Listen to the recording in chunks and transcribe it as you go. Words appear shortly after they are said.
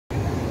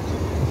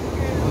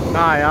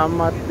Hi, I'm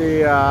at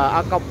the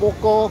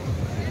Acapulco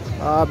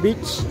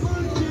beach,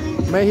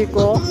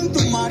 Mexico.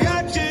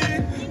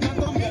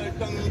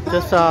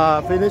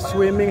 Just finished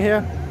swimming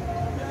here.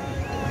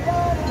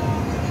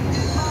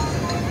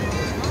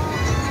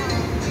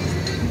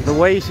 The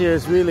waves here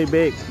is really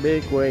big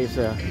waves.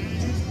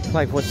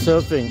 Like for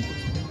surfing.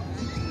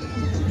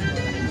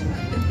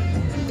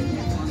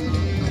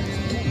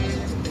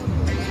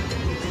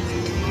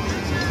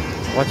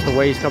 Watch the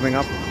waves coming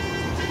up.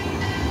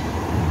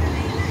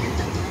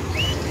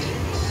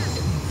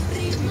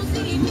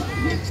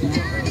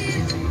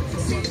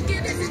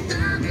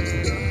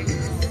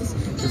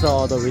 These are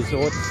all the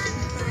resorts.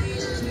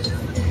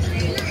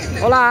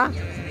 Hola!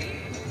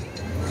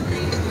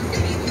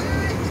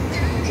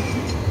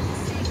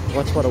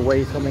 Watch for the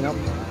waves coming up.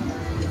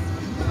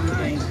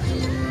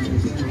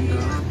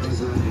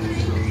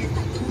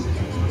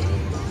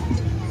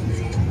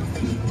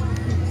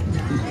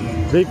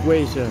 Big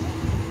waves here.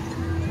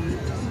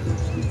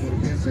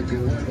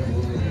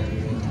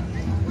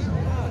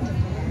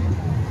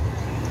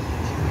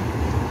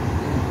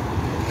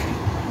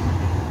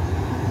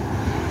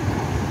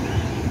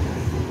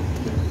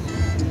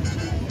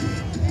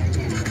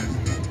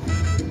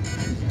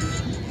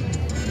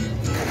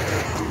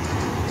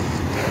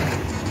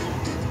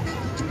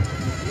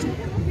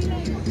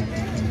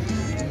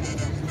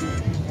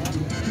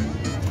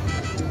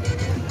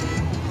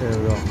 There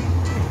we go.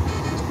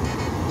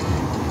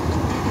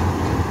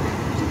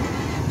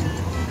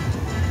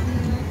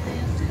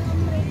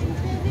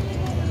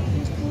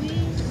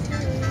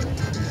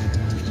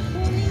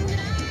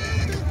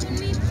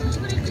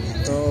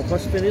 So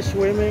just finished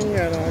swimming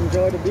and I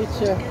enjoy the beach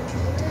here.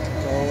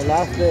 So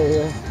last day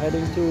here,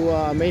 heading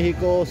to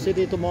Mexico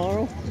City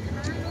tomorrow.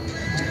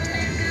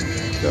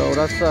 So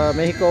that's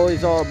Mexico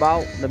is all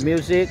about the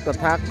music, the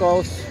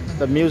tacos,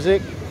 the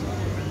music,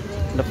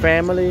 the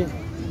family,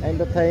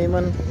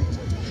 entertainment.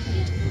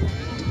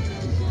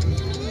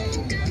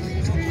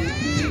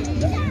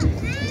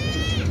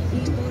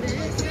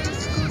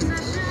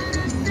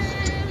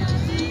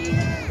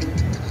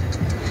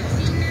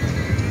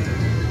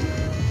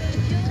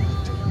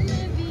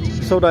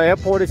 So the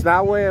airport is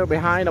that way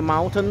behind the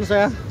mountains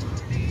there.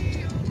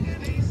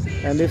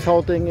 And this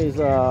whole thing is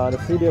the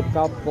city of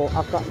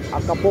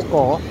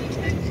Acapulco.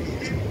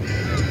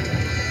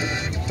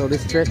 So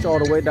this stretch all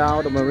the way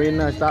down, the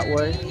marina is that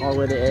way, all the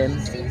way to the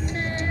end.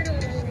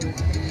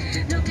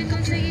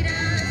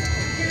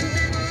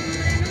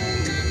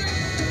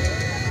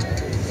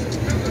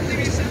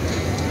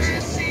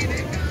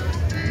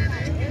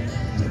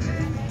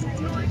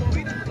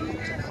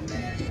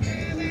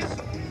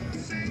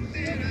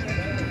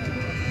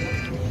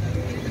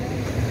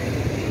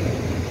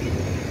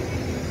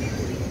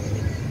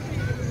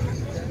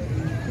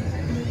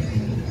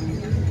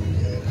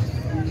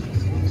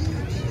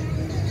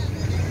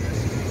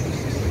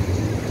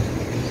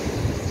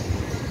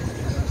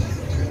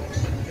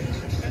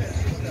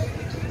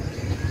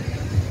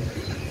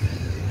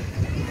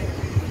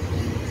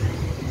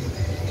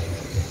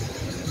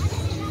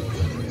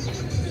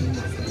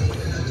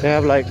 They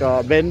have like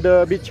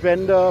vendor, beach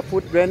vendor,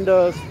 food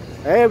vendors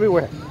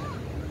everywhere.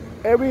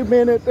 Every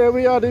minute,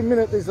 every other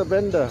minute is a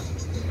vendor.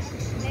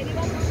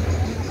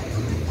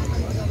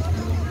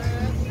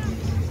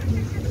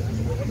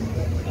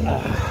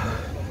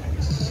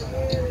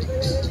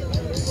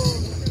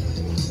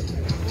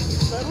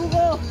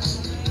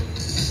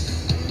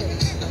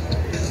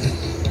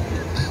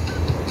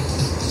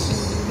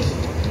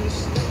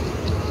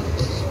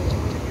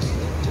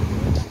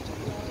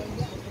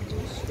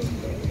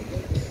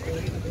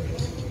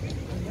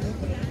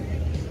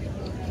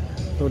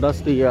 So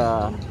that's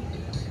the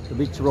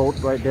beach road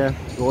right there,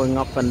 going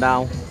up and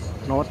down,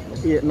 north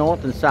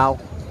and south,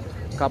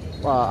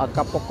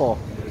 Acapulco.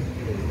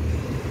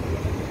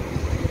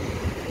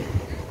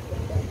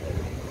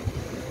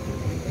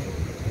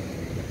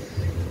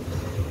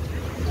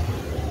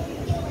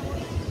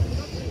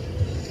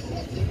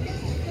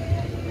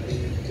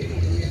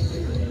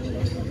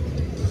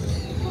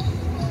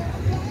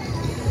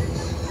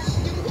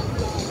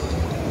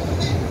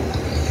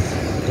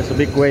 It's a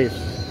big wave.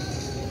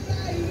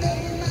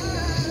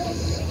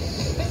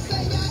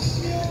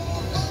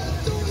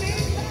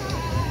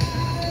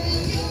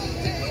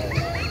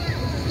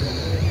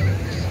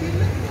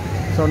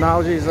 So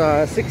now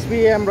it's 6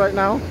 p.m. right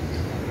now.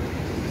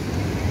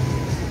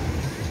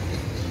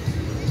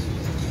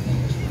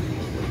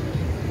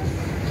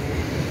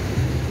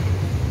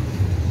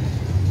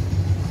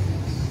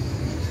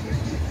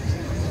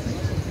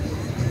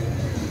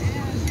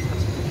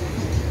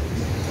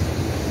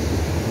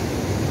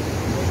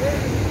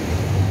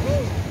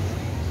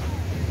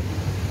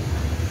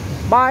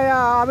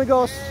 Bye,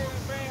 amigos.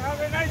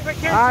 Have a nice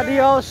vacation.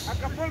 Adios.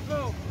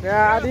 Acapulco.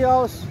 Yeah,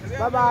 adios.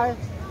 Bye bye.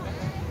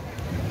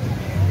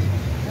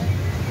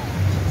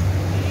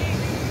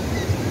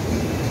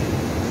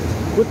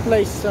 Good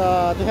place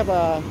to have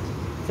a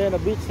stay on the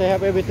beach. They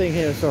have everything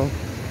here. So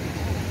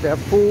they have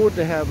food.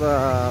 They have.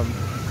 Oh,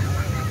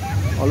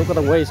 look at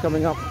the waves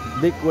coming up.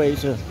 Big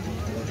waves.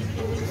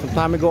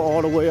 Sometimes we go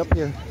all the way up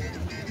here.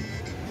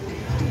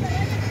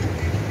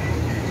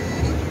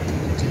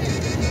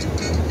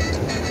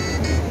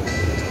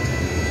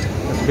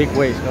 big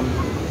waves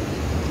coming.